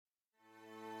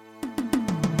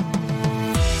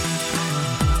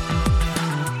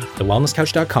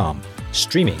thewellnesscouch.com,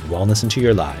 streaming wellness into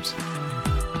your lives.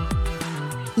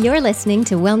 You're listening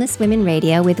to Wellness Women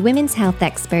Radio with women's health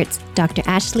experts Dr.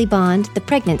 Ashley Bond, the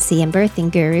pregnancy and birthing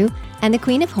guru, and the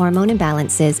queen of hormone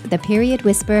imbalances, the period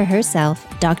whisperer herself,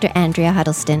 Dr. Andrea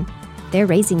Huddleston. They're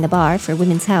raising the bar for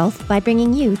women's health by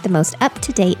bringing you the most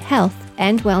up-to-date health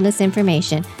and wellness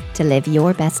information to live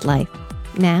your best life.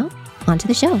 Now, on to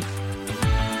the show.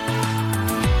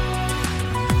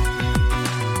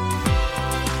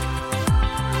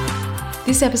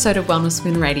 This episode of Wellness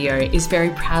Women Radio is very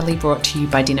proudly brought to you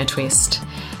by Dinner Twist.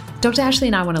 Dr. Ashley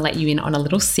and I want to let you in on a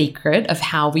little secret of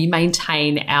how we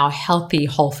maintain our healthy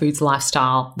whole foods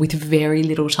lifestyle with very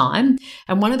little time.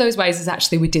 And one of those ways is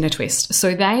actually with Dinner Twist.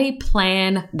 So they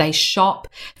plan, they shop,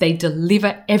 they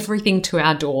deliver everything to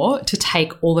our door to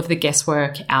take all of the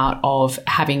guesswork out of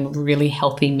having really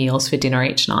healthy meals for dinner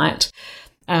each night.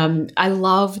 I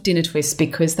love Dinner Twist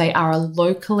because they are a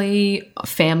locally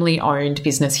family-owned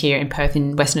business here in Perth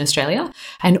in Western Australia,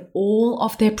 and all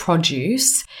of their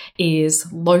produce is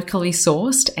locally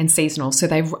sourced and seasonal. So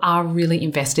they are really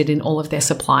invested in all of their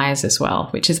suppliers as well,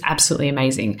 which is absolutely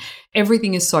amazing.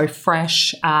 Everything is so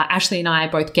fresh. Ashley and I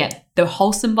both get the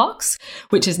Wholesome box,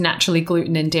 which is naturally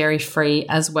gluten and dairy-free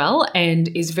as well, and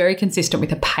is very consistent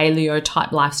with a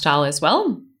paleo-type lifestyle as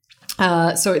well.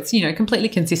 So it's, completely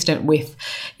consistent with,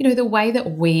 the way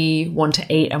that we want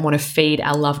to eat and want to feed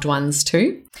our loved ones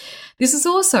too. This is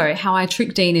also how I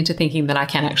tricked Dean into thinking that I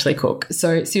can actually cook.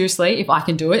 So seriously, if I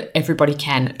can do it, everybody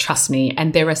can, trust me.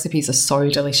 And their recipes are so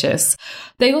delicious.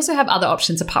 They also have other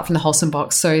options apart from the Wholesome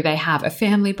box. So they have a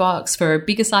family box for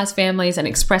bigger size families, an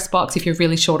express box if you're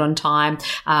really short on time,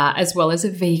 as well as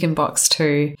a vegan box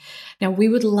too. Now, we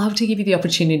would love to give you the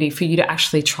opportunity for you to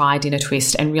actually try Dinner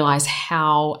Twist and realize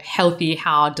how healthy,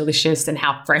 how delicious, and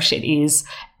how fresh it is,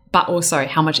 but also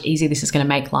how much easier this is going to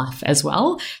make life as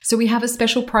well. So we have a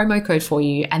special promo code for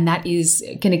you, and that is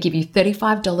going to give you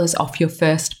 $35 off your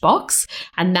first box,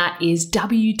 and that is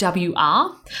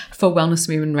WWR for Wellness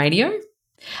Women Radio.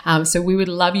 So we would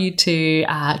love you to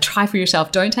try for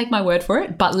yourself. Don't take my word for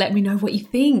it, but let me know what you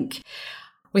think.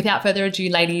 Without further ado,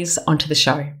 ladies, onto the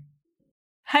show.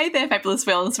 Hey there, fabulous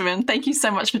wellness women. Thank you so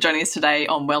much for joining us today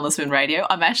on Wellness Women Radio.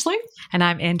 I'm Ashley. And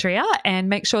I'm Andrea. And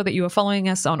make sure that you are following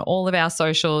us on all of our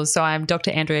socials. So I'm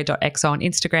drandrea.exo on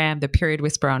Instagram, The Period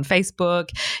Whisperer on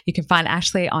Facebook. You can find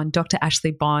Ashley on Dr.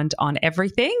 Ashley Bond on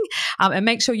everything. And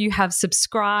make sure you have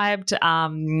subscribed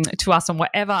to us on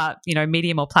whatever,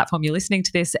 medium or platform you're listening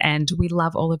to this. And we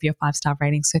love all of your 5-star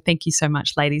ratings. So thank you so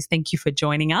much, ladies. Thank you for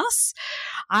joining us.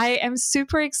 I am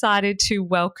super excited to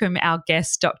welcome our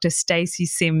guest, Dr. Stacey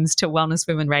Sims, to Wellness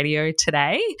Women Radio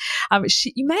today.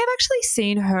 You may have actually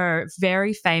seen her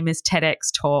very famous TEDx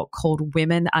talk called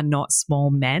Women Are Not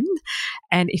Small Men.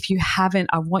 And if you haven't,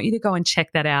 I want you to go and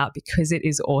check that out because it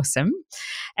is awesome.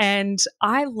 And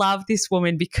I love this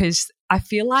woman because I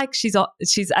feel like she's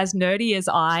as nerdy as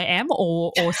I am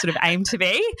or sort of aim to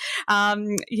be.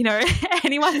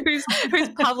 Anyone who's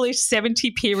published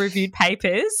 70 peer-reviewed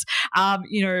papers,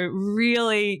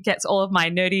 really gets all of my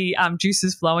nerdy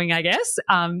juices flowing, I guess.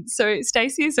 So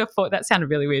Stacey is that sounded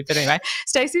really weird, but anyway,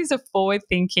 Stacey is a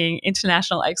forward-thinking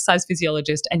international exercise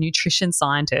physiologist and nutrition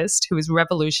scientist who is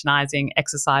revolutionizing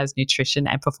exercise, nutrition,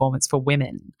 and performance for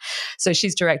women. So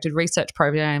she's directed research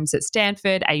programs at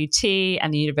Stanford, AUT,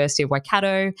 and the University of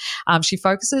Waikato. She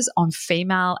focuses on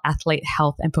female athlete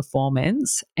health and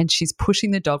performance, and she's pushing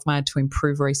the dogma to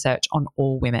improve research on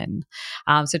all women.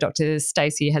 So Dr.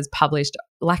 Stacey has published,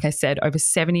 like I said, over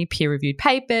 70 peer-reviewed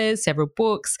papers, several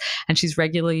books, and she's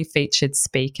regularly featured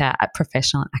speaker at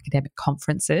professional and academic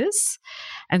conferences.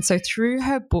 And so through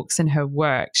her books and her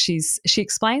work, she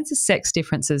explains the sex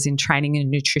differences in training and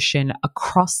nutrition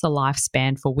across the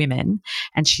lifespan for women,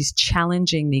 and she's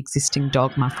challenging the existing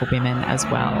dogma for women as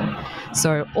well.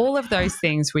 So all of those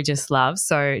things we just love.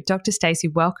 So Dr. Stacey,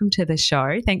 welcome to the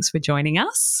show. Thanks for joining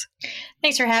us.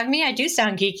 Thanks for having me. I do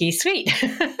sound geeky. Sweet.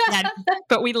 Yeah,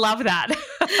 but we love that.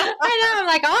 I know. I'm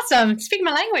like, awesome. Speak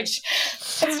my language.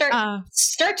 Let's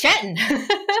start chatting.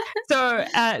 So,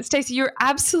 Stacey, you're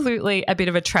absolutely a bit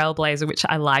of a trailblazer, which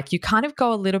I like. You kind of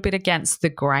go a little bit against the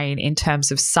grain in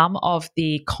terms of some of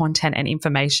the content and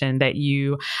information that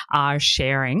you are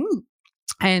sharing.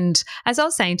 And as I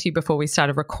was saying to you before we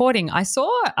started recording, I saw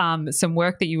some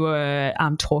work that you were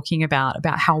talking about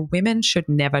how women should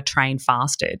never train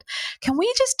fasted. Can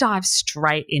we just dive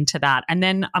straight into that? And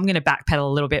then I'm going to backpedal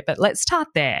a little bit, but let's start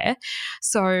there.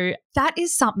 So that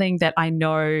is something that I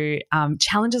know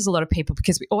challenges a lot of people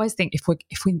because we always think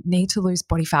if we need to lose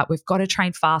body fat, we've got to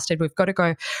train fasted, we've got to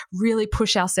go really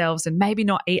push ourselves and maybe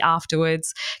not eat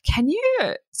afterwards. Can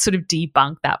you sort of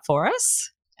debunk that for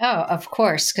us? Oh, of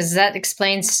course, because that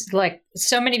explains, like,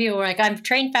 so many people are like, I'm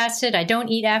trained fasted, I don't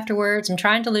eat afterwards, I'm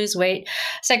trying to lose weight.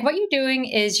 It's like, what you're doing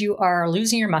is you are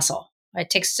losing your muscle. It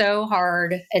takes so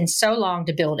hard and so long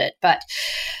to build it. But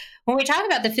when we talk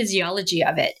about the physiology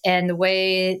of it and the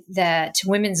way that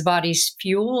women's bodies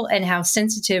fuel and how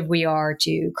sensitive we are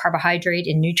to carbohydrate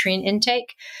and nutrient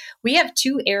intake, we have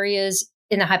two areas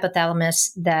in the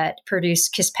hypothalamus that produce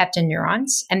kisspeptin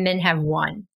neurons, and men have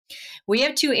one. We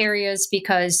have two areas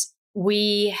because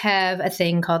we have a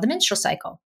thing called the menstrual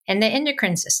cycle and the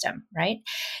endocrine system, right?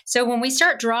 So when we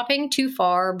start dropping too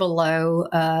far below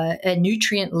a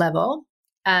nutrient level,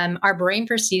 our brain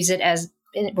perceives it as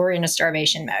we're in a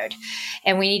starvation mode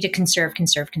and we need to conserve.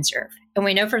 And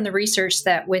we know from the research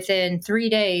that within 3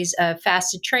 days of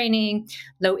fasted training,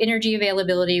 low energy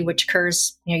availability, which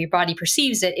occurs, your body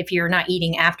perceives it if you're not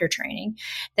eating after training,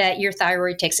 that your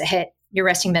thyroid takes a hit, your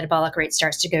resting metabolic rate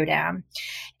starts to go down.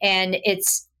 And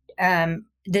it's the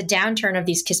downturn of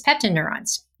these kisspeptin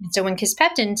neurons. So when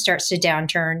kisspeptin starts to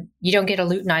downturn, you don't get a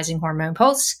luteinizing hormone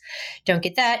pulse. Don't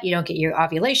get that. You don't get your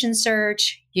ovulation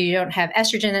surge. You don't have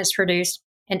estrogen that's produced.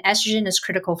 And estrogen is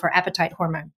critical for appetite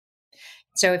hormone.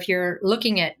 So if you're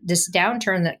looking at this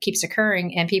downturn that keeps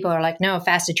occurring and people are like, no,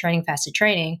 fasted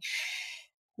training.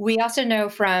 We also know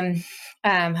from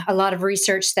a lot of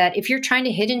research that if you're trying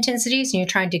to hit intensities and you're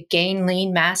trying to gain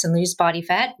lean mass and lose body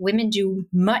fat, women do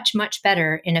much, much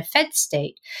better in a fed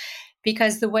state,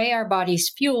 because the way our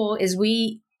bodies fuel is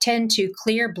we tend to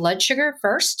clear blood sugar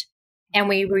first, and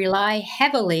we rely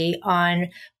heavily on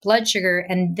blood sugar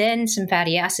and then some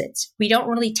fatty acids. We don't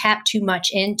really tap too much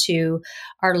into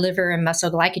our liver and muscle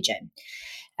glycogen.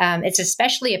 It's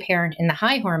especially apparent in the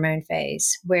high hormone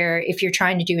phase, where if you're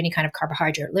trying to do any kind of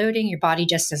carbohydrate loading, your body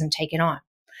just doesn't take it on.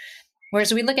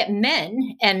 Whereas we look at men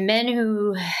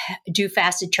who do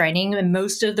fasted training, and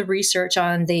most of the research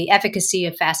on the efficacy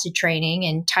of fasted training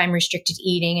and time-restricted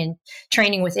eating and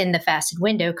training within the fasted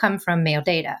window come from male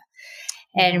data.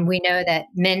 And we know that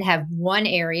men have one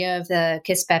area of the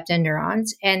kisspeptin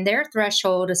neurons, and their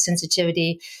threshold of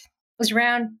sensitivity was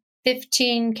around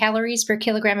 15 calories per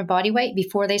kilogram of body weight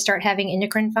before they start having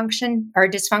endocrine function or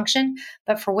dysfunction.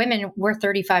 But for women, we're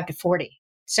 35 to 40.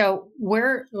 So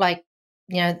we're like,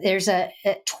 there's a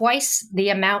twice the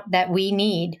amount that we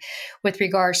need with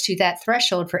regards to that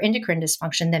threshold for endocrine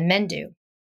dysfunction than men do.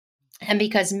 And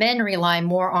because men rely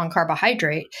more on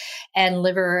carbohydrate and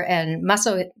liver and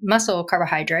muscle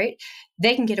carbohydrate,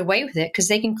 they can get away with it because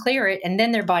they can clear it and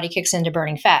then their body kicks into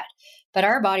burning fat. But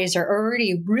our bodies are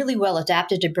already really well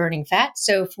adapted to burning fat.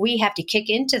 So if we have to kick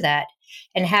into that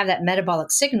and have that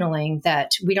metabolic signaling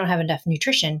that we don't have enough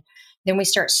nutrition, then we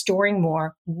start storing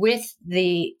more with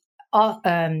the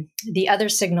other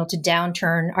signal to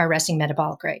downturn our resting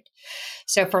metabolic rate.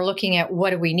 So if we're looking at what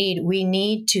do we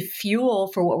need to fuel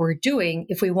for what we're doing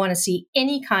if we want to see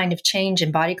any kind of change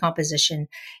in body composition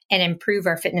and improve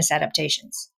our fitness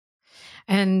adaptations.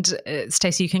 And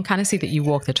Stacey, you can kind of see that you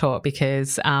walk the talk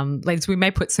because, ladies, we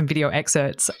may put some video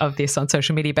excerpts of this on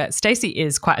social media, but Stacey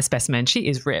is quite a specimen. She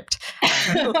is ripped.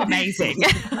 You look amazing.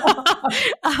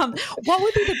 What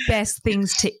would be the best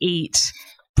things to eat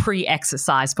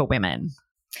pre-exercise for women?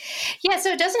 Yeah,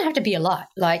 so it doesn't have to be a lot.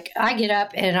 Like I get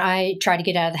up and I try to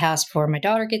get out of the house before my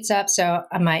daughter gets up. So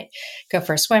I might go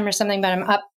for a swim or something, but I'm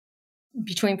up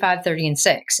between 5:30 and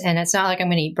 6. And it's not like I'm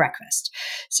going to eat breakfast.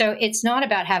 So it's not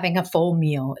about having a full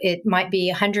meal. It might be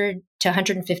 100 to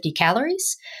 150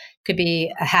 calories. Could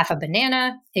be a half a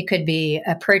banana. It could be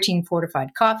a protein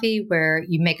fortified coffee where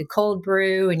you make a cold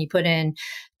brew and you put in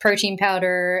protein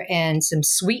powder and some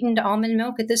sweetened almond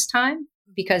milk at this time,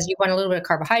 because you want a little bit of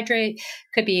carbohydrate.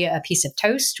 Could be a piece of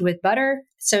toast with butter.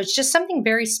 So it's just something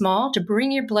very small to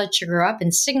bring your blood sugar up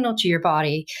and signal to your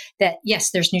body that,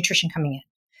 yes, there's nutrition coming in.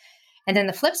 And then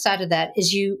the flip side of that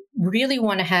is you really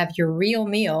want to have your real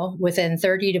meal within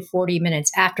 30 to 40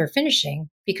 minutes after finishing,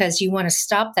 because you want to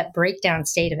stop that breakdown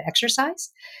state of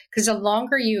exercise. Because the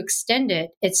longer you extend it,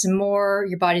 it's more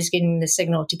your body's getting the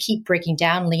signal to keep breaking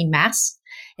down lean mass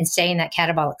and stay in that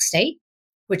catabolic state,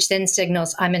 which then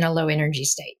signals I'm in a low energy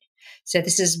state. So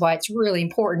this is why it's really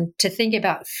important to think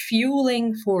about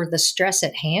fueling for the stress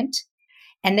at hand.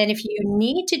 And then if you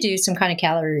need to do some kind of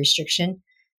calorie restriction,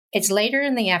 it's later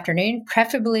in the afternoon,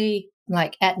 preferably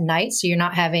like at night. So you're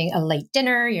not having a late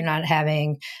dinner, you're not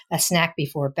having a snack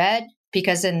before bed,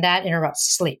 because then that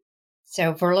interrupts sleep.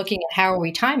 So if we're looking at how are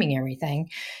we timing everything,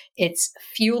 it's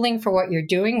fueling for what you're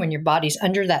doing when your body's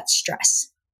under that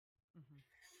stress.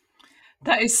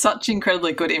 That is such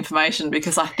incredibly good information,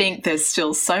 because I think there's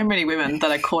still so many women that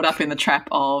are caught up in the trap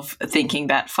of thinking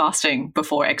that fasting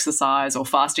before exercise or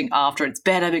fasting after it's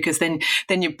better, because then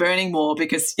you're burning more,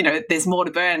 because, you know, there's more to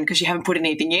burn because you haven't put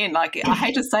anything in. Like, I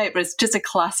hate to say it, but it's just a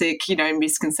classic, you know,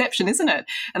 misconception, isn't it?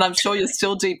 And I'm sure you're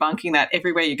still debunking that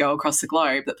everywhere you go across the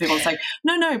globe, that people say,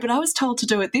 no, but I was told to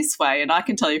do it this way. And I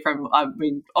can tell you from, I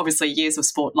mean, obviously years of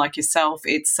sport like yourself,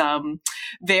 it's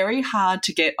very hard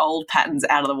to get old patterns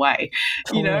out of the way.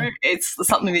 You know, it's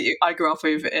something that I grew up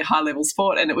with at high level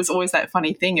sport, and it was always that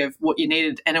funny thing of what you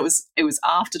needed, and it was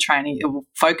after training it was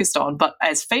focused on. But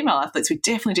as female athletes, we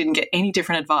definitely didn't get any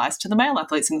different advice to the male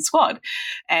athletes in the squad,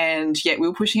 and yet we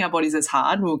were pushing our bodies as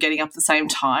hard. We were getting up at the same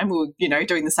time. We were, you know,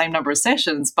 doing the same number of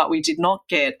sessions, but we did not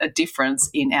get a difference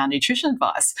in our nutrition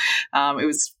advice. It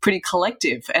was pretty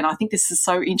collective, and I think this is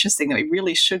so interesting that we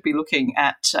really should be looking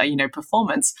at you know,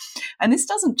 performance. And this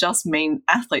doesn't just mean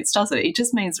athletes, does it? It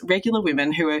just means regular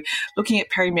women who are looking at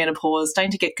perimenopause,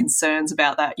 starting to get concerns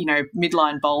about that, you know,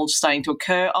 midline bulge starting to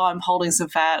occur. Oh, I'm holding some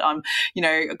fat. I'm, you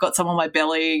know, I've got some on my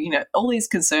belly, you know, all these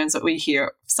concerns that we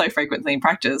hear so frequently in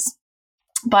practice.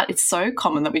 But it's so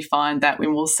common that we find that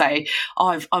when we'll say,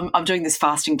 oh, I'm doing this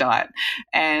fasting diet.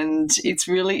 And it's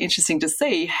really interesting to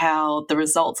see how the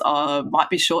results might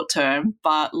be short-term,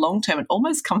 but long-term it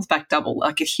almost comes back double.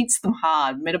 Like, it hits them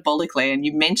hard metabolically. And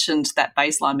you mentioned that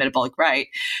baseline metabolic rate.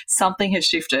 Something has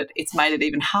shifted. It's made it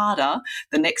even harder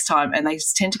the next time. And they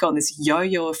just tend to go on this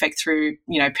yo-yo effect through,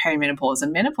 you know, perimenopause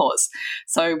and menopause.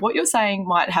 So what you're saying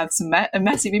might have a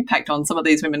massive impact on some of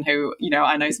these women who, you know,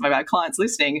 I know some of our clients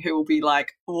listening who will be like,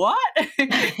 what?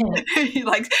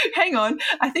 Like, hang on,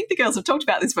 I think the girls have talked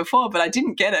about this before, but I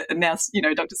didn't get it. And now, you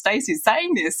know, Dr. Stacey is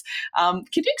saying this.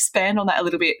 Could you expand on that a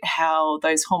little bit, how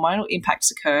those hormonal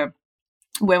impacts occur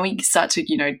when we start to,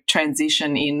 you know,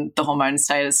 transition in the hormone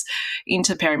status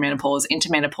into perimenopause, into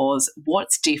menopause?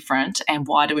 What's different, and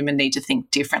why do women need to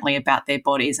think differently about their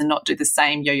bodies and not do the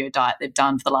same yo-yo diet they've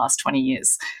done for the last 20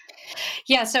 years?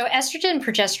 Yeah, so estrogen and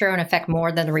progesterone affect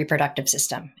more than the reproductive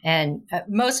system. And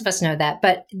most of us know that,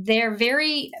 but they're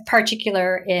very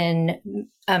particular in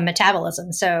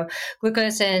metabolism. So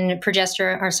glucose and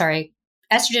progesterone,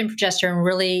 estrogen and progesterone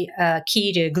really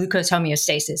key to glucose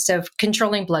homeostasis. So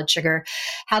controlling blood sugar,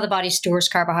 how the body stores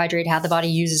carbohydrate, how the body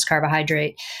uses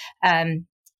carbohydrate.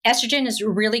 Estrogen is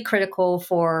really critical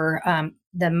for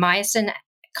the myosin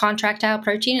contractile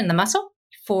protein in the muscle,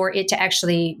 for it to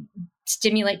actually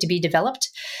stimulate to be developed.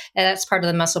 And that's part of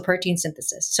the muscle protein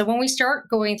synthesis. So when we start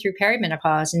going through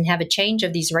perimenopause and have a change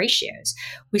of these ratios,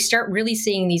 we start really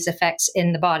seeing these effects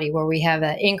in the body, where we have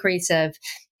an increase of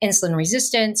insulin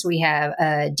resistance, we have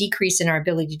a decrease in our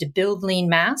ability to build lean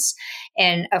mass,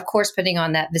 and of course, putting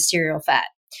on that visceral fat.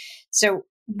 So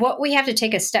what we have to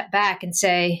take a step back and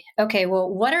say, okay, well,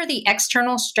 what are the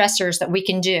external stressors that we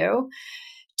can do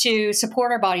to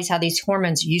support our bodies how these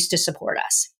hormones used to support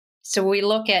us? So we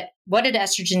look at, what did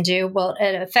estrogen do? Well,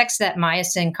 it affects that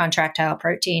myosin contractile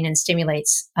protein and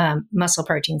stimulates muscle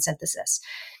protein synthesis.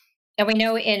 And we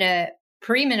know in a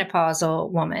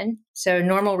premenopausal woman, so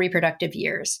normal reproductive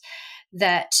years,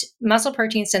 that muscle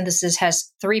protein synthesis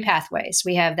has three pathways.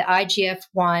 We have the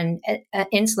IGF-1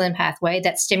 insulin pathway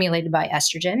that's stimulated by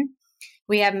estrogen.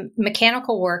 We have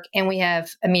mechanical work, and we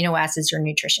have amino acids or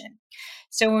nutrition.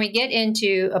 So when we get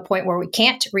into a point where we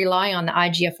can't rely on the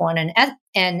IGF-1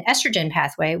 and estrogen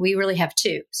pathway, we really have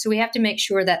two. So we have to make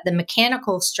sure that the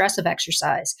mechanical stress of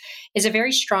exercise is a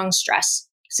very strong stress.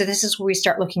 So this is where we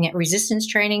start looking at resistance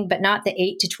training, but not the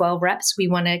 8 to 12 reps. We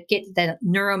want to get the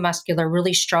neuromuscular,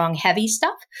 really strong, heavy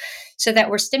stuff, so that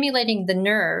we're stimulating the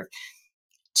nerve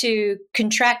to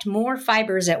contract more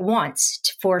fibers at once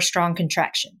for strong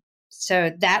contraction.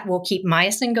 So that will keep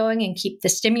myosin going and keep the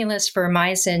stimulus for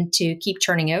myosin to keep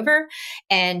turning over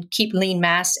and keep lean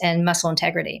mass and muscle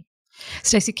integrity.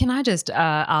 Stacey, can I just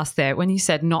ask there, when you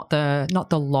said not the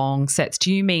long sets,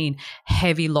 do you mean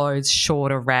heavy loads,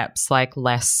 shorter reps, like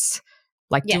less,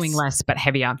 like Yes. doing less but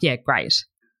heavier? Yeah, great.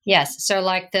 Yes. So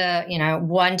like the,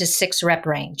 1 to 6 rep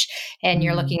range, and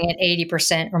you're looking at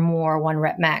 80% or more, 1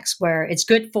 rep max, where it's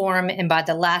good form. And by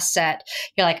the last set,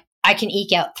 you're like, I can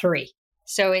eke out 3.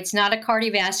 So it's not a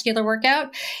cardiovascular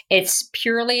workout. It's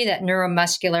purely that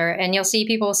neuromuscular. And you'll see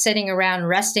people sitting around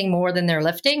resting more than they're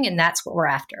lifting. And that's what we're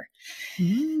after.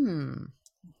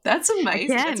 That's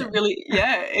amazing. Again. That's a really,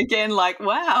 again, like,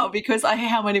 wow, because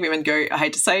how many women go, I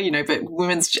hate to say, but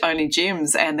women's only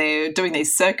gyms, and they're doing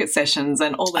these circuit sessions,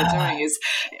 and all they're doing is,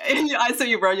 and I saw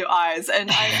you roll your eyes.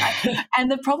 And and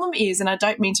the problem is, and I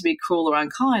don't mean to be cruel or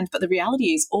unkind, but the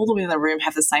reality is all the women in the room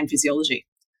have the same physiology.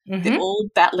 They're all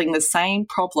battling the same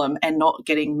problem and not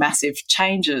getting massive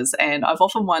changes. And I've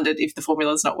often wondered if the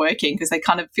formula is not working because they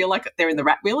kind of feel like they're in the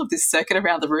rat wheel of this circuit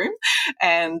around the room.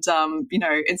 And,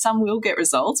 and some will get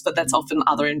results, but that's often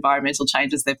other environmental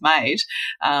changes they've made.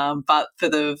 But for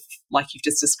like you've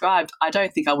just described, I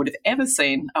don't think I would have ever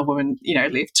seen a woman,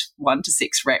 lift 1 to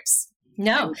 6 reps.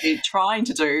 No. You're trying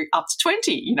to do up to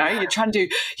 20, you're trying to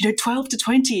do, 12 to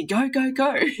 20, go.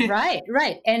 Right.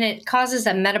 And it causes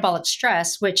a metabolic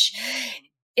stress, which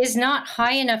is not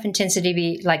high enough intensity to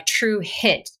be like true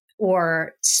HIIT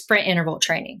or sprint interval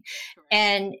training.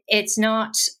 And it's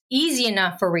not easy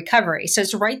enough for recovery. So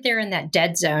it's right there in that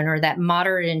dead zone or that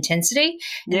moderate intensity.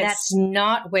 And that's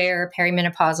not where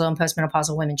perimenopausal and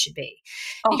postmenopausal women should be.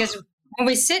 Because when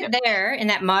we sit there in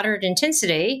that moderate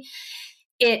intensity,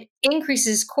 it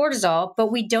increases cortisol,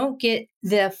 but we don't get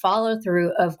the follow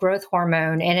through of growth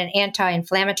hormone and an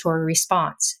anti-inflammatory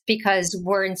response because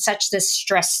we're in such this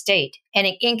stress state, and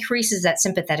it increases that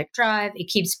sympathetic drive. It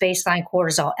keeps baseline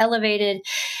cortisol elevated,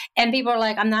 and people are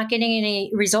like, I'm not getting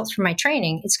any results from my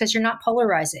training. It's because you're not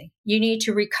polarizing. You need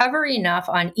to recover enough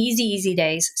on easy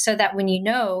days so that when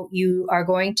you are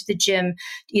going to the gym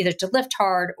either to lift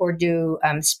hard or do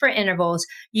sprint intervals,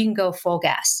 you can go full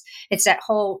gas. It's that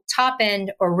whole top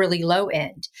end or really low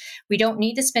end. We don't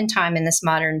need to spend time in this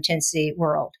modern intensity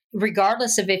world,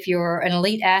 regardless of if you're an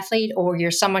elite athlete or you're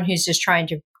someone who's just trying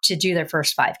to do their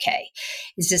first 5K.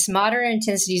 Is this modern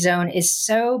intensity zone is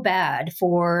so bad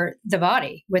for the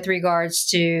body with regards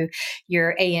to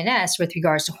your ANS, with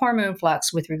regards to hormone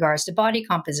flux, with regards to body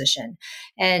composition.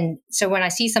 And so when I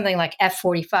see something like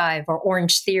F45 or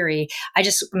Orange Theory, I'm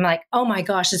like, oh my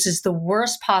gosh, this is the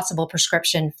worst possible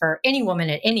prescription for any woman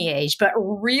at any age, but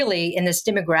really in this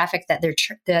demographic that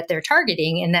they're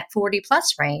targeting in that 40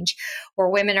 plus range, where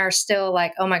women are still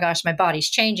like, oh my gosh, my body's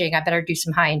changing. I better do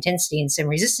some high intensity and some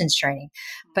resistance training.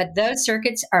 But those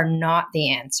circuits are not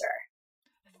the answer.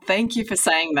 Thank you for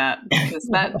saying that, because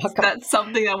that's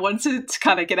something I wanted to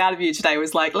kind of get out of you today,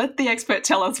 was like, let the expert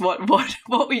tell us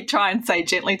what we try and say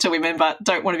gently to women but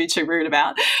don't want to be too rude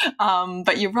about.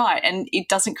 But you're right, and it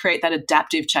doesn't create that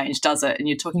adaptive change, does it? And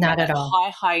you're talking about that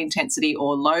high intensity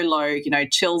or low,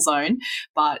 chill zone,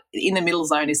 but in the middle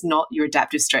zone is not your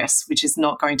adaptive stress, which is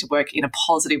not going to work in a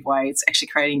positive way. It's actually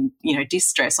creating,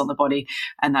 distress on the body,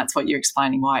 and that's what you're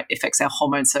explaining why it affects our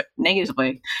hormones so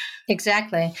negatively.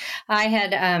 Exactly.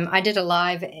 I did a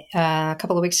live a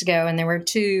couple of weeks ago, and there were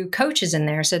 2 coaches in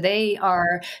there. So they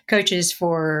are coaches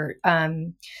for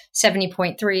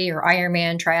 70.3 or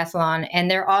Ironman triathlon, and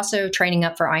they're also training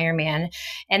up for Ironman.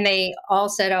 And they all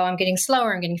said, oh, I'm getting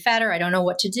slower, I'm getting fatter, I don't know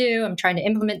what to do, I'm trying to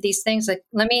implement these things. Like,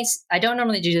 I don't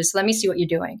normally do this, let me see what you're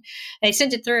doing. And they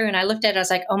sent it through, and I looked at it, I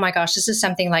was like, oh my gosh, this is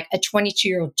something like a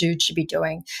 22-year-old dude should be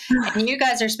doing. And you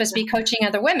guys are supposed to be coaching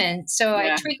other women. So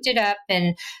I tweaked it up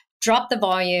and dropped the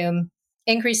volume,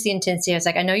 increase the intensity. I was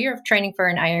like, I know you're training for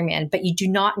an Ironman, but you do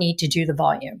not need to do the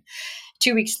volume.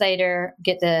 2 weeks later,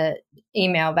 get the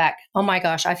email back. Oh my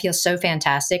gosh, I feel so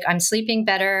fantastic. I'm sleeping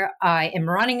better. I am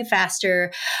running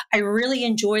faster. I really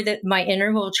enjoy my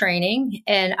interval training,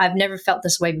 and I've never felt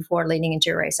this way before leading into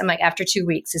a race. I'm like, after 2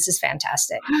 weeks, this is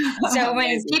fantastic. So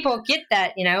when people get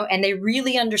that, and they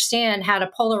really understand how to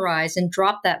polarize and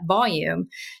drop that volume,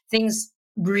 things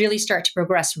really start to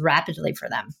progress rapidly for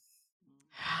them.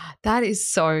 That is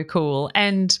so cool.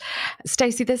 And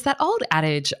Stacey, there's that old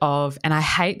adage of, and I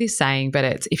hate this saying, but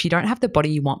it's, if you don't have the body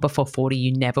you want before 40,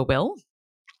 you never will.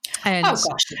 And oh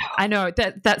gosh, no. I know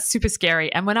that's super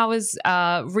scary. And when I was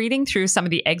reading through some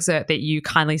of the excerpt that you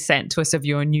kindly sent to us of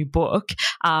your new book,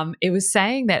 it was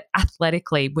saying that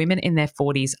athletically, women in their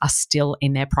 40s are still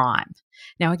in their prime.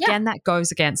 Now, again, that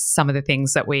goes against some of the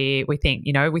things that we think,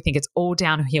 we think it's all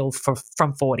downhill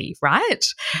from 40, right?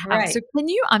 Right. So can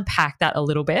you unpack that a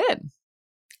little bit?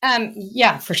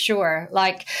 Yeah, for sure.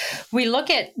 Like, we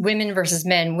look at women versus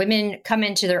men. Women come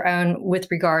into their own with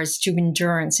regards to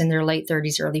endurance in their late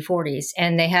 30s, early 40s,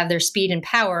 and they have their speed and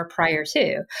power prior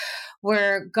to,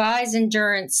 where guys'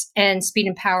 endurance and speed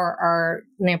and power are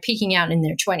peaking out in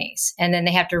their 20s. And then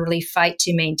they have to really fight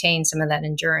to maintain some of that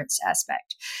endurance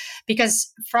aspect.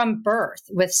 Because from birth,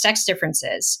 with sex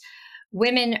differences,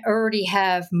 women already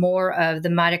have more of the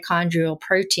mitochondrial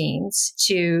proteins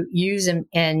to use and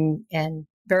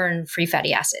burn free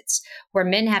fatty acids, where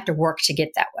men have to work to get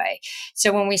that way.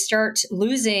 So when we start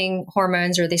losing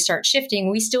hormones or they start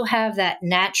shifting, we still have that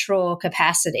natural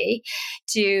capacity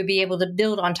to be able to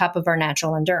build on top of our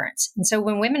natural endurance. And so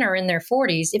when women are in their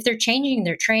 40s, if they're changing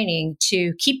their training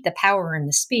to keep the power and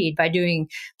the speed by doing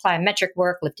plyometric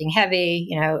work, lifting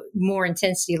heavy, more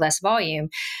intensity, less volume,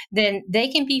 then they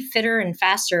can be fitter and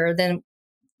faster than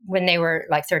when they were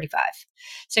like 35.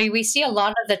 So we see a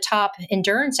lot of the top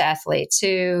endurance athletes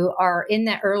who are in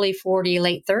that early 40,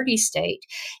 late 30 state.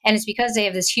 And it's because they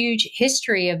have this huge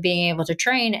history of being able to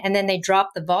train, and then they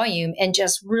drop the volume and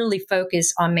just really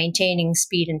focus on maintaining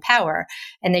speed and power,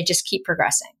 and they just keep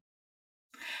progressing.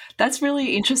 That's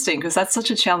really interesting, because that's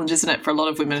such a challenge, isn't it, for a lot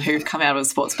of women who've come out of a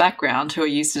sports background who are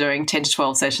used to doing 10 to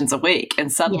 12 sessions a week,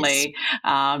 and suddenly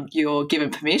you're given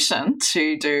permission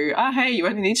to do, hey, you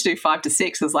only need to do 5 to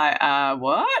 6. It's like,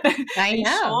 what? I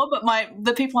know. Sure? But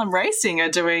the people I'm racing are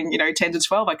doing, 10 to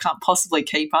 12. I can't possibly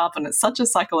keep up. And it's such a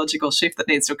psychological shift that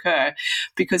needs to occur,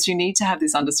 because you need to have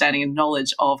this understanding and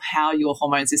knowledge of how your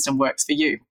hormone system works for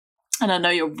you. And I know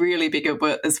you're really big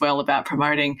as well about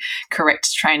promoting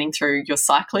correct training through your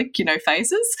cyclic,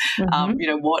 phases.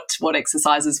 What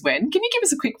exercises when. Can you give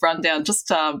us a quick rundown?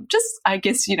 Just I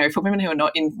guess, for women who are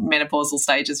not in menopausal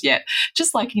stages yet,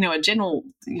 just like, a general,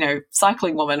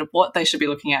 cycling woman, what they should be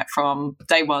looking at from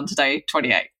day 1 to day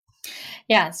 28.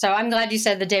 Yeah, so I'm glad you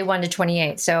said the day 1 to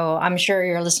 28. So I'm sure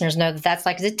your listeners know that that's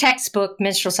like the textbook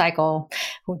menstrual cycle.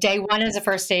 Day 1 is the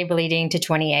first day bleeding to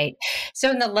 28.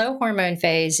 So in the low hormone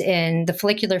phase, in the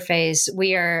follicular phase,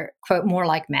 we are, quote, more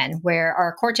like men, where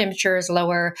our core temperature is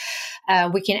lower.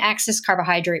 We can access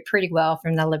carbohydrate pretty well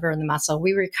from the liver and the muscle.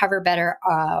 We recover better.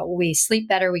 We sleep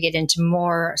better. We get into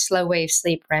more slow wave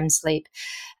sleep, REM sleep.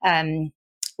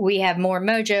 We have more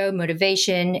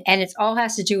motivation, and it all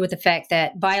has to do with the fact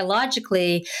that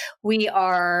biologically we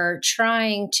are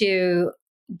trying to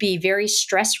be very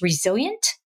stress resilient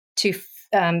to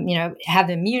have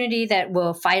immunity that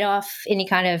will fight off any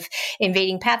kind of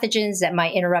invading pathogens that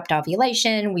might interrupt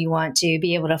ovulation. We want to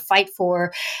be able to fight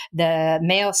for the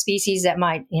male species that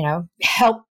might,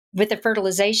 help with the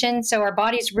fertilization. So our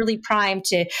body's really primed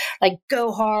to like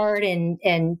go hard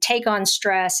and take on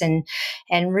stress and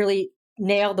really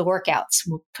nail the workouts.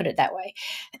 We'll put it that way.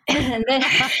 And then,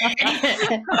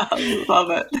 I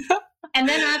love it. And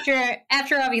then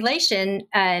after ovulation,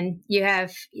 you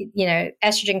have,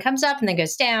 estrogen comes up and then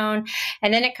goes down,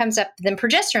 and then it comes up, then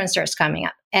progesterone starts coming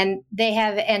up, and they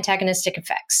have antagonistic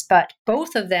effects, but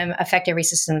both of them affect every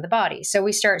system of the body. So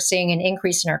we start seeing an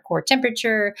increase in our core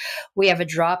temperature. We have a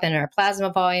drop in our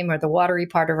plasma volume, or the watery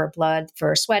part of our blood,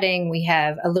 for sweating. We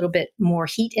have a little bit more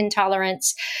heat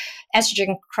intolerance.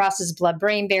 Estrogen crosses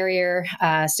blood-brain barrier,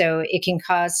 so it can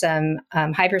cause some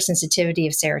hypersensitivity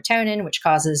of serotonin, which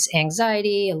causes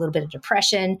anxiety, a little bit of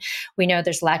depression. We know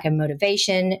there's lack of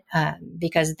motivation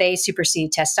because they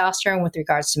supersede testosterone with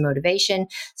regards to motivation.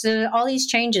 So all these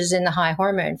changes in the high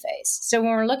hormone phase. So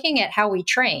when we're looking at how we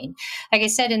train, like I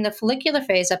said, in the follicular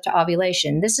phase up to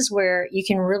ovulation, this is where you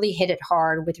can really hit it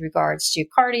hard with regards to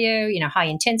cardio, high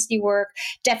intensity work,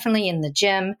 definitely in the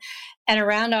gym. And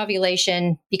around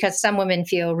ovulation, because some women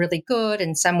feel really good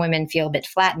and some women feel a bit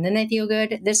flat and then they feel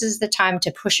good, this is the time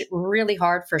to push it really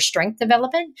hard for strength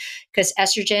development, because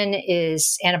estrogen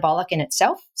is anabolic in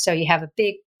itself. So you have a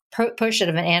big push of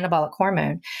an anabolic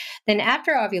hormone. Then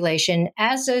after ovulation,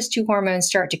 as those two hormones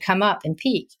start to come up and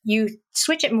peak, you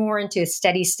switch it more into a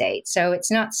steady state. So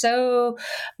it's not so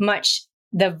much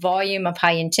the volume of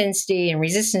high intensity and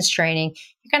resistance training.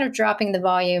 You're kind of dropping the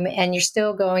volume, and you're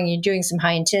still you're doing some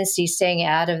high intensity, staying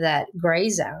out of that gray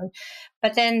zone.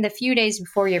 But then the few days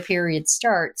before your period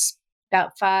starts,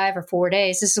 about 5 or 4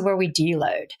 days, this is where we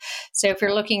deload. So if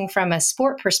you're looking from a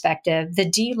sport perspective, the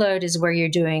deload is where you're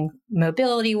doing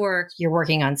mobility work, you're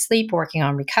working on sleep, working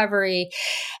on recovery.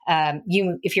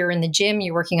 If you're in the gym,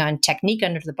 you're working on technique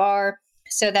under the bar,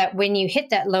 so that when you hit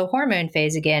that low hormone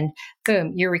phase again,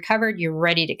 boom, you're recovered, you're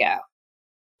ready to go.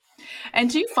 And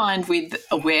do you find with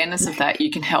awareness of that, you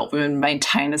can help women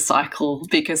maintain a cycle?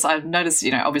 Because I've noticed,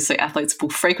 obviously athletes will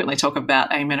frequently talk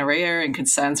about amenorrhea and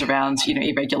concerns around,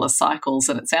 irregular cycles.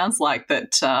 And it sounds like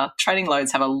that training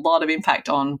loads have a lot of impact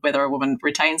on whether a woman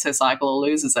retains her cycle or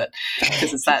loses it,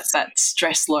 because it's that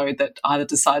stress load that either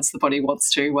decides the body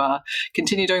wants to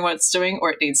continue doing what it's doing,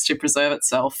 or it needs to preserve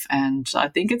itself. And I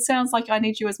think it sounds like I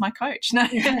need you as my coach.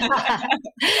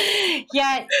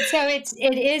 Yeah. So it's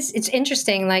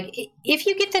interesting. Like, if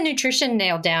you get the nutrition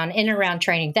nailed down in and around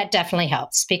training, that definitely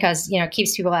helps, because, it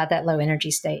keeps people at that low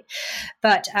energy state.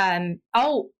 But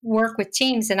I'll work with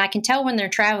teams, and I can tell when they're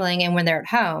traveling and when they're at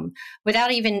home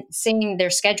without even seeing their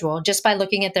schedule, just by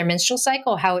looking at their menstrual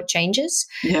cycle, how it changes.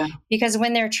 Yeah. Because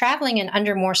when they're traveling and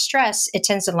under more stress, it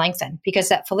tends to lengthen, because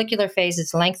that follicular phase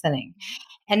is lengthening.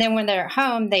 And then when they're at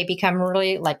home, they become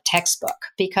really like textbook,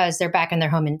 because they're back in their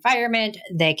home environment.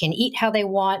 They can eat how they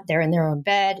want. They're in their own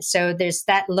bed. So there's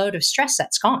that load of stress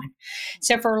that's gone.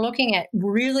 So if we're looking at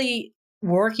really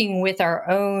working with our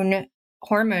own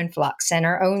hormone flux and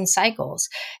our own cycles,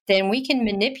 then we can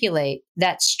manipulate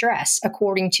that stress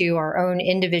according to our own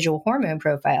individual hormone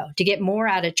profile to get more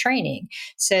out of training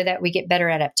so that we get better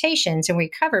adaptations and we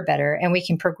recover better and we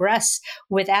can progress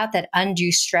without that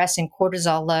undue stress and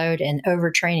cortisol load and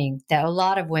overtraining that a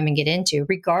lot of women get into,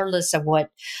 regardless of what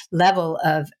level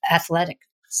of athletics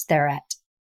they're at.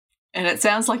 And it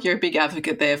sounds like you're a big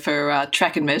advocate there for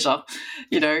track and measure,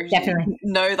 Definitely.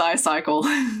 Know thy cycle.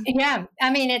 Yeah. I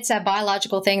mean, it's a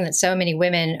biological thing that so many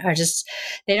women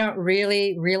they don't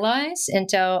really realize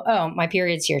until, oh, my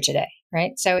period's here today.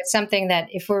 Right. So it's something that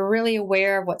if we're really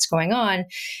aware of what's going on,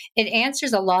 it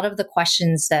answers a lot of the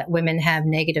questions that women have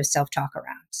negative self-talk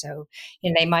around. So,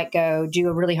 they might go do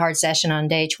a really hard session on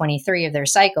day 23 of their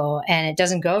cycle and it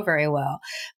doesn't go very well,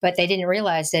 but they didn't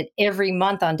realize that every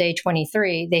month on day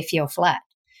 23, they feel flat.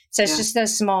 So it's just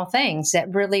those small things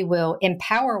that really will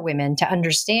empower women to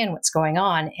understand what's going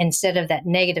on instead of that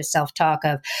negative self-talk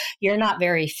of, you're not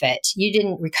very fit, you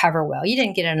didn't recover well, you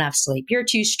didn't get enough sleep, you're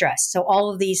too stressed. So all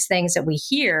of these things that we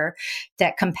hear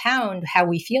that compound how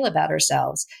we feel about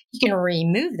ourselves, you can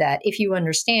remove that if you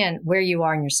understand where you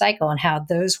are in your cycle and how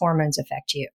those hormones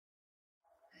affect you.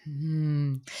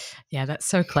 Yeah, that's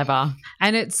so clever.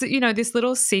 And it's, this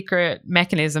little secret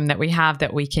mechanism that we have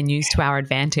that we can use to our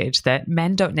advantage that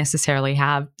men don't necessarily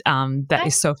have, that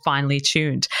is so finely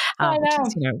tuned, which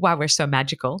is, why we're so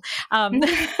magical.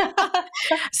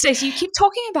 Stacey, you keep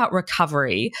talking about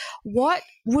recovery. What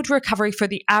would recovery for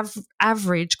the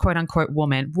average quote unquote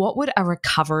woman, what would a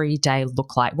recovery day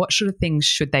look like? What sort of things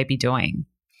should they be doing?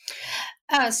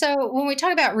 So when we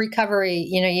talk about recovery,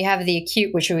 you have the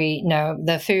acute, which we know,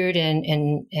 the food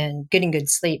and getting good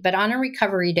sleep. But on a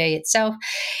recovery day itself,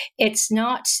 it's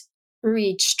not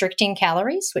restricting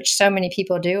calories, which so many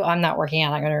people do. I'm not working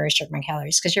out. I'm going to restrict my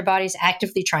calories because your body's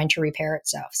actively trying to repair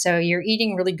itself. So you're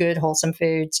eating really good, wholesome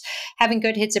foods, having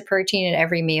good hits of protein at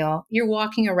every meal. You're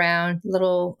walking around,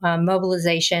 little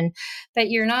mobilization, but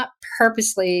you're not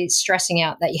purposely stressing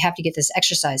out that you have to get this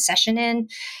exercise session in.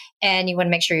 And you want to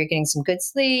make sure you're getting some good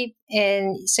sleep.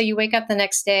 And so you wake up the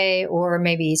next day, or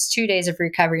maybe it's 2 days of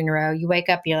recovery in a row. You wake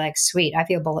up, you're like, sweet, I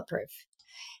feel bulletproof.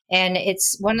 And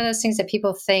it's one of those things that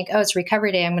people think, oh, it's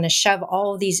recovery day, I'm going to shove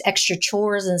all of these extra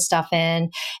chores and stuff in.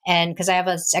 And because I have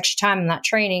this extra time, I'm not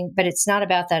training. But it's not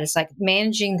about that. It's like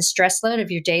managing the stress load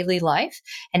of your daily life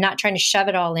and not trying to shove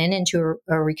it all into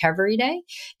a recovery day,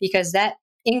 because that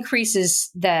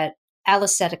increases that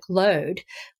allostatic load,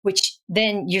 which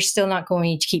then you're still not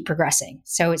going to keep progressing.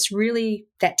 So it's really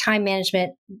that time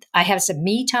management. I have some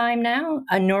me time now.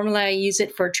 Normally I use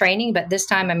it for training, but this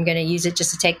time I'm going to use it just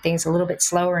to take things a little bit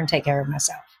slower and take care of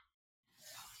myself.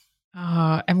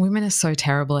 Oh, and women are so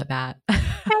terrible at that.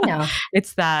 I know.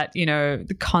 It's that,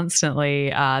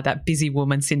 constantly that busy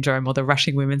woman syndrome, or the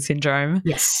rushing women syndrome,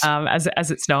 yes,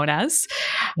 as it's known as.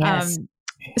 Yes.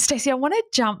 Stacey, I want to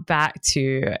jump back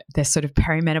to the sort of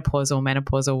perimenopausal,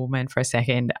 menopausal woman for a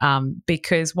second,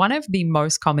 because one of the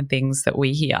most common things that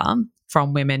we hear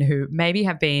from women who maybe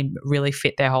have been really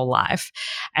fit their whole life,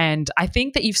 and I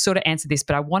think that you've sort of answered this,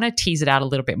 but I want to tease it out a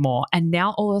little bit more. And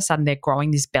now all of a sudden they're growing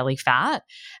this belly fat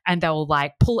and they'll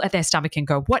like pull at their stomach and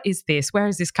go, what is this? Where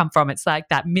has this come from? It's like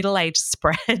that middle-aged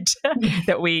spread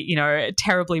that we,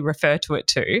 terribly refer to it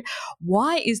to.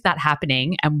 Why is that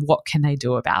happening and what can they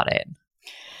do about it?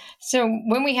 So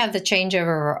when we have the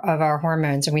changeover of our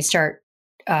hormones and we start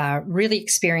really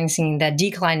experiencing that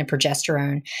decline in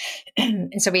progesterone,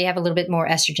 and so we have a little bit more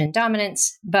estrogen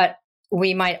dominance, but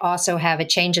we might also have a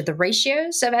change of the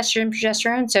ratios of estrogen and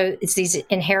progesterone. So it's these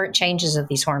inherent changes of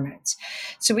these hormones.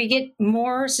 So we get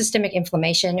more systemic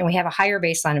inflammation and we have a higher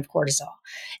baseline of cortisol.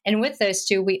 And with those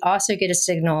two, we also get a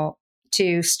signal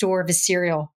to store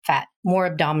visceral fat, more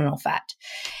abdominal fat.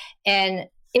 And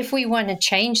if we want to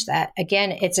change that,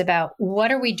 again, it's about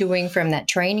what are we doing from that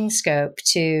training scope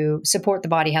to support the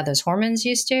body how those hormones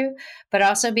used to, but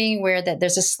also being aware that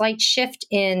there's a slight shift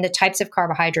in the types of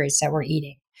carbohydrates that we're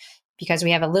eating, because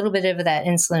we have a little bit of that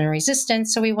insulin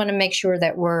resistance. So we want to make sure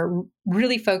that we're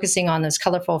really focusing on those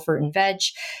colorful fruit and veg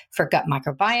for gut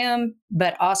microbiome,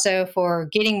 but also for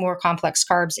getting more complex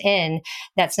carbs in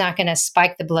that's not going to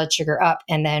spike the blood sugar up.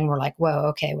 And then we're like, whoa,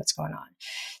 okay, what's going on?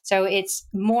 So it's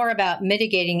more about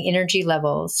mitigating energy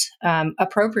levels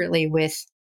appropriately with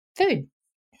food.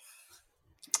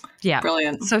 Yeah.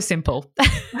 Brilliant. So simple.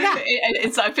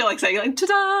 I feel like saying, like,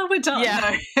 ta-da, we're done.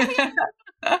 Yeah.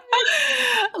 No.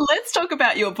 Let's talk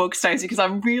about your book, Stacey, because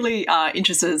I'm really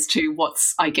interested as to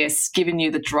what's, I guess, given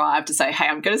you the drive to say, hey,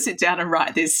 I'm going to sit down and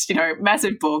write this,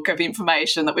 massive book of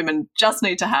information that women just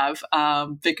need to have,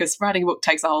 because writing a book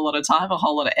takes a whole lot of time, a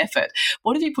whole lot of effort.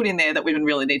 What have you put in there that women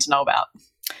really need to know about?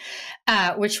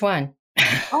 Which one?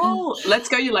 Oh, let's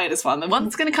go your latest one. The one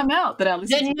that's going to come out that our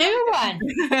listeners. The new one.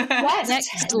 Yes.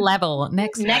 Next level.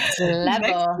 Next level. Next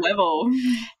level.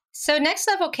 So Next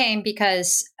Level came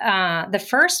because the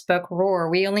first book,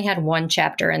 Roar, we only had one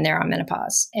chapter in there on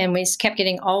menopause, and we kept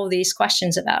getting all these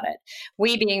questions about it.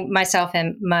 We being myself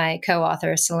and my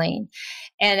co-author, Celine.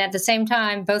 And at the same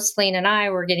time, both Celine and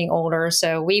I were getting older,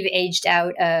 so we've aged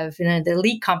out of the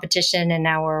elite competition, and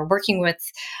now we're working with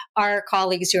our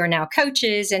colleagues who are now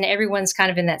coaches, and everyone's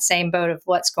kind of in that same boat of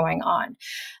what's going on.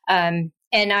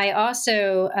 And I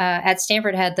also, at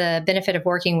Stanford, had the benefit of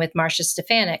working with Marcia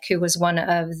Stefanik, who was one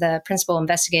of the principal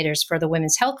investigators for the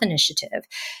Women's Health Initiative.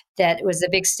 That was a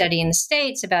big study in the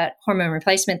States about hormone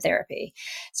replacement therapy.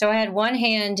 So I had one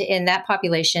hand in that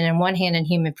population and one hand in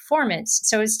human performance.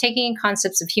 So it's taking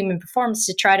concepts of human performance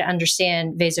to try to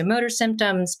understand vasomotor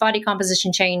symptoms, body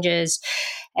composition changes,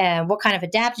 and what kind of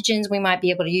adaptogens we might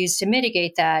be able to use to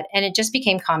mitigate that. And it just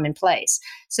became commonplace.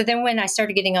 So then when I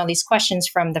started getting all these questions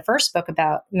from the first book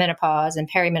about menopause and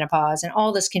perimenopause and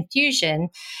all this confusion,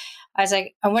 I was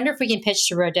like, I wonder if we can pitch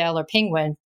to Rodale or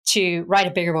Penguin to write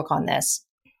a bigger book on this.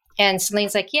 And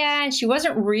Celine's like, yeah, and she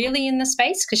wasn't really in the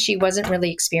space because she wasn't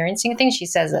really experiencing things. She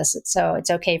says this, so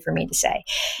it's okay for me to say.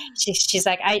 She's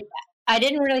like, I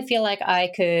didn't really feel like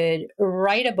I could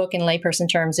write a book in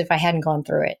layperson terms if I hadn't gone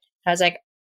through it. I was like,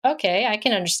 okay, I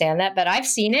can understand that, but I've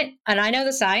seen it and I know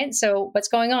the science, so what's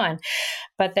going on?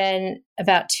 But then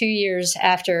about 2 years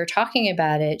after talking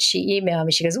about it, she emailed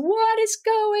me. She goes, what is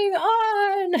going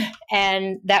on?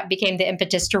 And that became the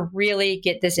impetus to really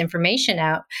get this information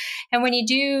out. And when you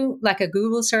do like a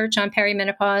Google search on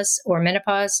perimenopause or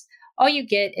menopause, all you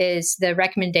get is the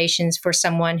recommendations for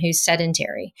someone who's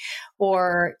sedentary,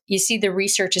 or you see the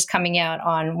research is coming out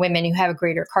on women who have a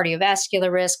greater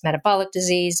cardiovascular risk, metabolic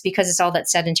disease, because it's all that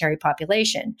sedentary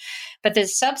population. But the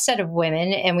subset of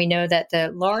women, and we know that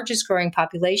the largest growing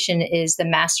population is the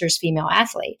masters female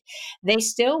athlete. They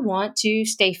still want to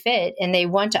stay fit, and they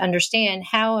want to understand,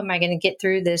 how am I going to get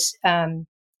through this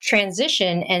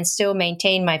transition and still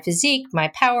maintain my physique, my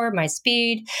power, my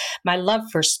speed, my love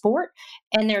for sport.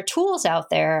 And there are tools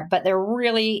out there, but they're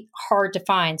really hard to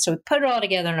find. So we put it all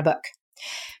together in a book.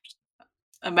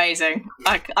 Amazing.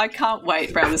 I can't wait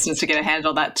for our listeners to get a hand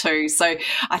on that too. So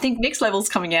I think Next Level's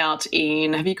coming out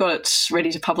in, have you got it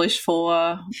ready to publish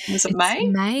for, is it May?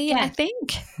 May, Yeah. I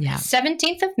think. Yeah.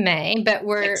 17th of May, but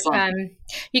we're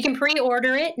you can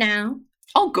pre-order it now.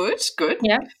 Oh, good.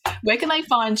 Yeah. Where can they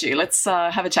find you? Let's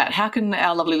have a chat. How can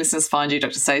our lovely listeners find you,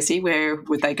 Dr. Stacey? Where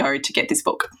would they go to get this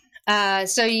book?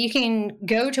 So you can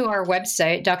go to our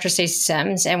website, Dr. Stacey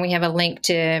Sims, and we have a link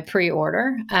to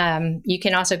pre-order. You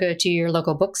can also go to your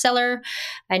local bookseller.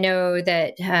 I know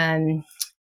that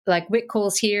like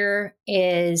Whitcoul's here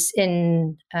is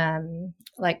in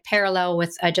like parallel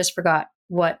with, I just forgot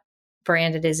what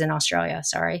brand it is in Australia.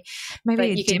 Sorry.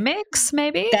 Maybe Dimmix,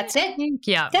 maybe? That's it.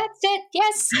 Yeah. That's it.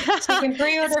 Yes. So you can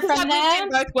pre-order from them. In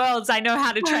both worlds. I know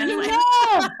how to translate.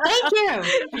 Oh, thank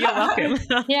you. You're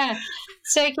welcome. Yeah.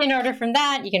 So you can order from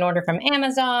that. You can order from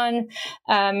Amazon.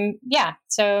 Yeah.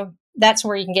 So that's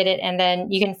where you can get it. And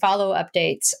then you can follow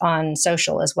updates on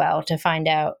social as well to find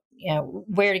out,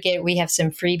 where to get it. We have some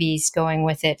freebies going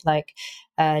with it, like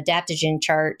adaptogen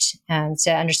chart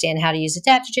to understand how to use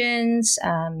adaptogens,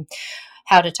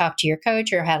 how to talk to your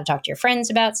coach or how to talk to your friends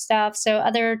about stuff. So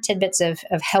other tidbits of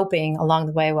helping along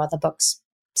the way while the book's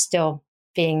still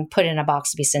being put in a box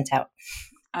to be sent out.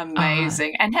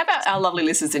 Amazing. And how about our lovely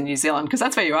listeners in New Zealand? Because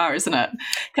that's where you are, isn't it?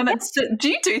 Do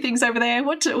you do things over there?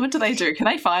 What do they do? Can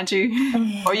they find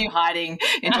you? Or are you hiding,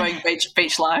 enjoying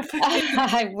beach life?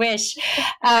 I wish.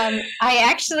 I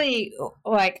actually,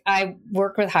 I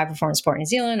work with High Performance Sport New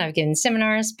Zealand. I've given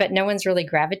seminars, but no one's really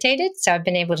gravitated. So I've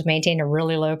been able to maintain a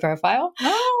really low profile.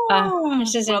 Well,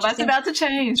 that's about to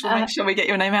change. We'll make sure we get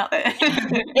your name out there.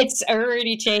 It's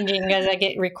already changing because I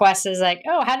get requests as like,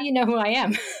 oh, how do you know who I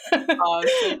am? Oh,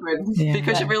 so good. Yeah.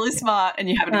 Because you're really smart and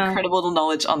you have an incredible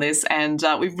knowledge on this. And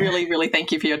we really, really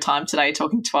thank you for your time today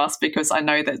talking to us, because I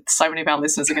know that so many of our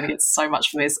listeners are going to get so much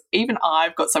from this. Even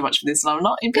I've got so much from this, and I'm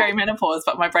not in perimenopause,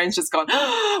 but my brain's just gone,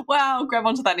 oh, wow, grab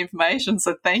onto that information.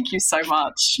 So thank you so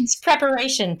much. It's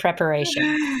preparation.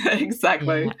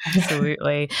 Exactly. Yeah,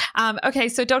 absolutely. Okay,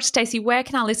 so Dr. Stacey, where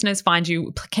can our listeners find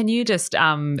you? Can you just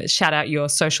shout out your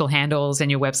social handles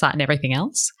and your website and everything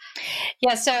else?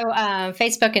 Yeah, so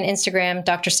Facebook and Instagram,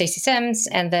 Dr. Stacey Sims,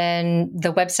 and then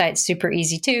the website's super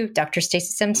easy too,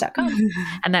 drstacysims.com.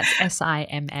 And that's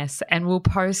SIMS. And we'll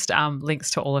post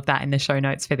links to all of that in the show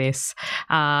notes for this.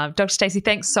 Dr. Stacey,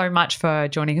 thanks so much for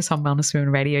joining us on Wellness Women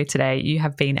Radio today. You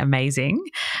have been amazing.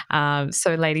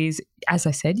 So ladies, as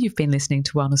I said, you've been listening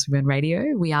to Wellness Women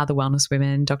Radio. We are the Wellness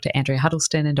Women, Dr. Andrea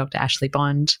Huddleston and Dr. Ashley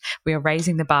Bond. We are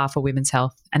raising the bar for women's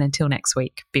health. And until next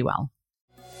week, be well.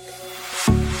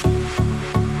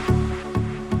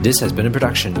 This has been a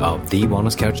production of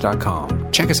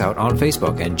TheWellnessCouch.com. Check us out on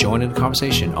Facebook and join in the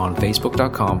conversation on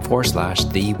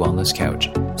Facebook.com/The Wellness Couch.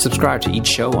 Subscribe to each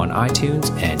show on iTunes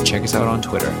and check us out on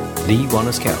Twitter. The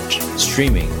Wellness Couch,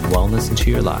 streaming wellness into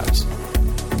your lives.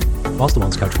 Whilst the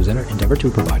Wellness Couch presenter endeavor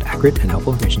to provide accurate and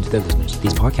helpful information to their listeners,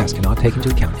 these podcasts cannot take into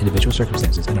account individual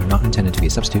circumstances and are not intended to be a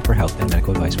substitute for health and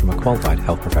medical advice from a qualified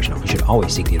health professional. You should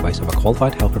always seek the advice of a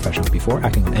qualified health professional before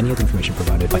acting on any of the information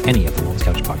provided by any of the Wellness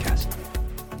Couch podcasts.